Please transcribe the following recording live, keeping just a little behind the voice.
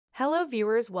Hello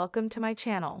viewers, welcome to my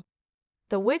channel.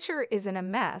 The Witcher is in a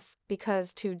mess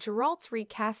because to Geralt's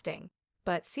recasting,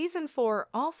 but Season 4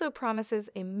 also promises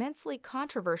immensely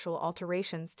controversial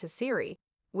alterations to Ciri,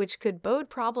 which could bode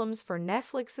problems for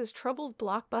Netflix's troubled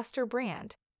blockbuster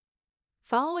brand.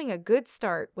 Following a good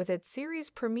start with its series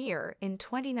premiere in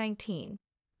 2019,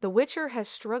 The Witcher has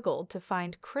struggled to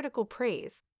find critical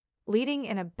praise, leading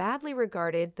in a badly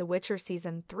regarded The Witcher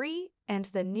Season 3 and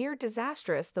the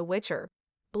near-disastrous The Witcher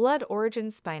Blood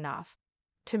Origin spin-off.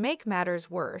 To make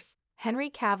matters worse, Henry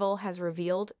Cavill has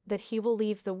revealed that he will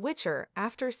leave The Witcher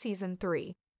after Season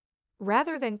 3.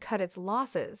 Rather than cut its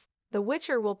losses, The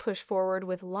Witcher will push forward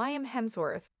with Liam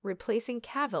Hemsworth replacing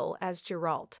Cavill as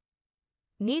Geralt.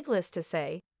 Needless to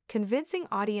say, convincing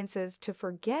audiences to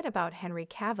forget about Henry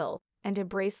Cavill and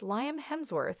embrace Liam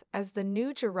Hemsworth as the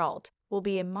new Geralt will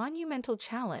be a monumental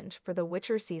challenge for The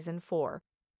Witcher Season 4.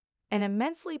 An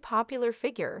immensely popular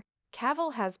figure,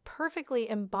 Cavill has perfectly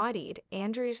embodied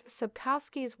Andrzej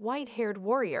Sapkowski's white-haired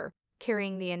warrior,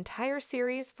 carrying the entire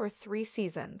series for 3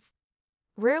 seasons.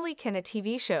 Rarely can a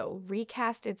TV show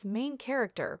recast its main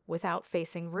character without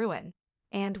facing ruin,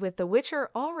 and with The Witcher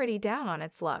already down on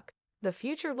its luck, the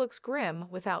future looks grim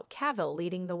without Cavill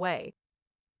leading the way.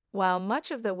 While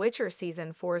much of The Witcher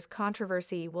Season 4's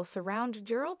controversy will surround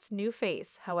Geralt's new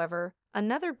face, however,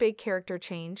 another big character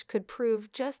change could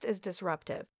prove just as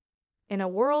disruptive. In a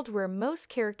world where most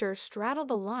characters straddle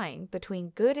the line between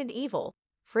good and evil,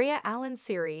 Freya Allan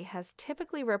Ciri has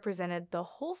typically represented the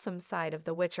wholesome side of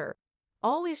The Witcher,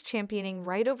 always championing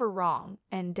right over wrong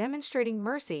and demonstrating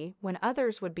mercy when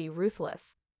others would be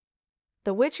ruthless.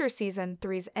 The Witcher Season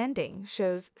 3's ending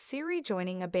shows Ciri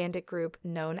joining a bandit group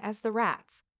known as the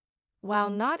Rats. While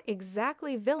not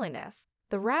exactly villainous,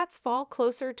 the Rats fall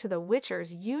closer to the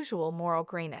Witcher's usual moral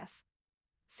grayness.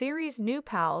 Ciri's new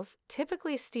pals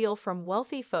typically steal from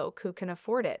wealthy folk who can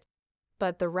afford it,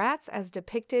 but the Rats as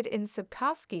depicted in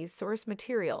Sapkowski's source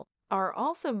material are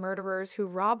also murderers who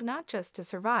rob not just to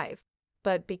survive,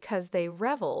 but because they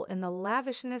revel in the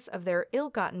lavishness of their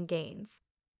ill-gotten gains.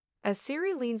 As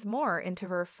Ciri leans more into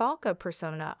her Falca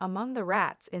persona among the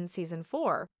Rats in Season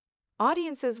 4,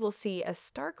 audiences will see a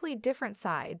starkly different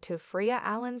side to Freya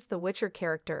Allan's The Witcher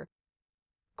character.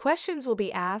 Questions will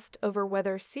be asked over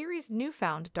whether Ciri's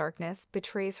newfound darkness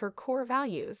betrays her core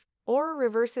values or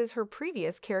reverses her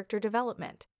previous character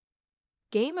development.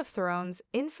 Game of Thrones'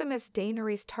 infamous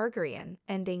Daenerys Targaryen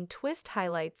ending twist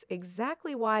highlights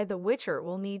exactly why The Witcher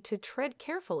will need to tread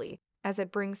carefully as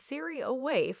it brings Ciri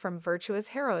away from virtuous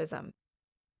heroism.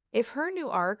 If her new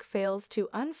arc fails to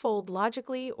unfold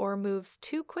logically or moves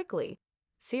too quickly,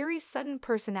 Ciri's sudden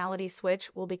personality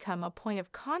switch will become a point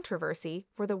of controversy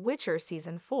for The Witcher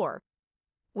Season 4.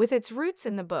 With its roots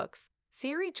in the books,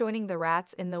 Ciri joining the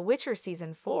Rats in The Witcher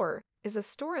Season 4 is a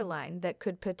storyline that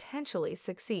could potentially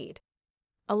succeed.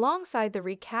 Alongside the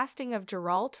recasting of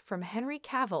Geralt from Henry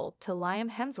Cavill to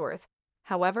Liam Hemsworth,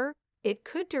 however, it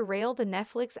could derail the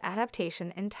Netflix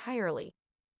adaptation entirely.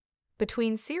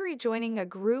 Between Ciri joining a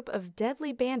group of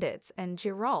deadly bandits and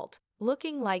Geralt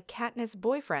looking like Katniss'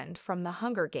 boyfriend from The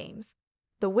Hunger Games,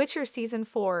 The Witcher Season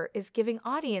 4 is giving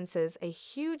audiences a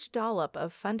huge dollop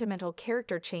of fundamental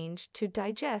character change to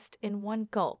digest in one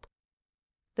gulp.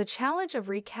 The challenge of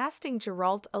recasting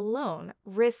Geralt alone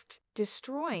risked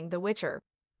destroying The Witcher.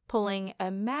 Pulling a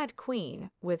Mad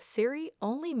Queen with Ciri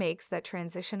only makes that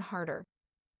transition harder.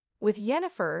 With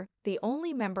Yennefer, the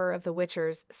only member of The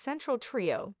Witcher's central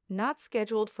trio, not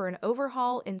scheduled for an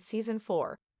overhaul in Season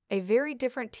 4, a very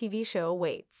different TV show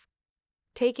awaits.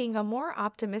 Taking a more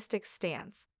optimistic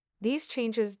stance, these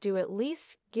changes do at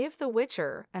least give The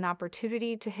Witcher an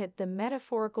opportunity to hit the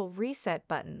metaphorical reset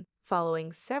button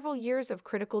following several years of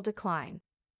critical decline.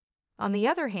 On the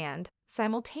other hand,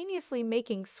 simultaneously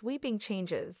making sweeping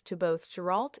changes to both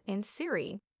Geralt and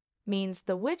Ciri means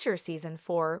The Witcher Season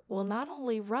 4 will not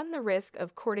only run the risk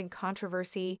of courting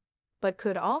controversy, but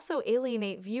could also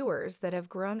alienate viewers that have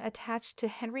grown attached to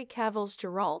Henry Cavill's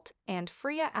Geralt and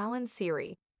Freya Allan's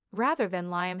Ciri, rather than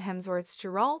Liam Hemsworth's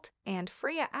Geralt and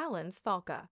Freya Allan's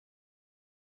Falca.